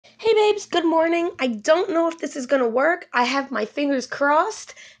Hey babes, good morning. I don't know if this is gonna work. I have my fingers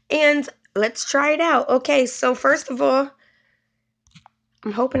crossed and let's try it out. Okay, so first of all,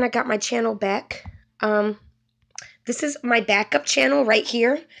 I'm hoping I got my channel back. This is my backup channel right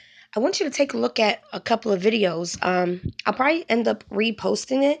here. I want you to take a look at a couple of videos. I'll probably end up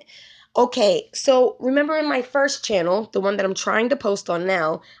reposting it. Okay, so remember in my first channel, the one that I'm trying to post on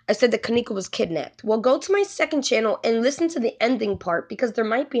now, I said that Kanika was kidnapped. Well, go to my second channel and listen to the ending part because there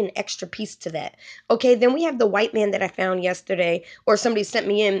might be an extra piece to that. Okay, then we have the white man that I found yesterday, or somebody sent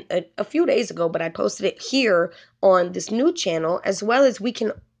me in a few days ago, but I posted it here on this new channel, as well as we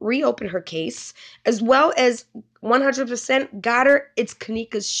can reopen her case, as well as 100% got her. It's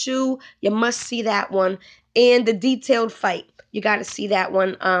Kanika's shoe. You must see that one. And the detailed fight. You got to see that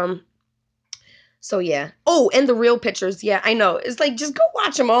one. So yeah. Oh, and the real pictures. Yeah, I know. It's like, just go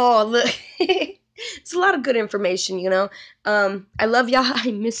watch them all. Look. It's a lot of good information, you know. I love y'all.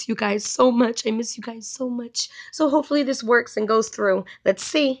 I miss you guys so much. I miss you guys so much. So hopefully this works and goes through. Let's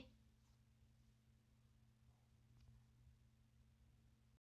see.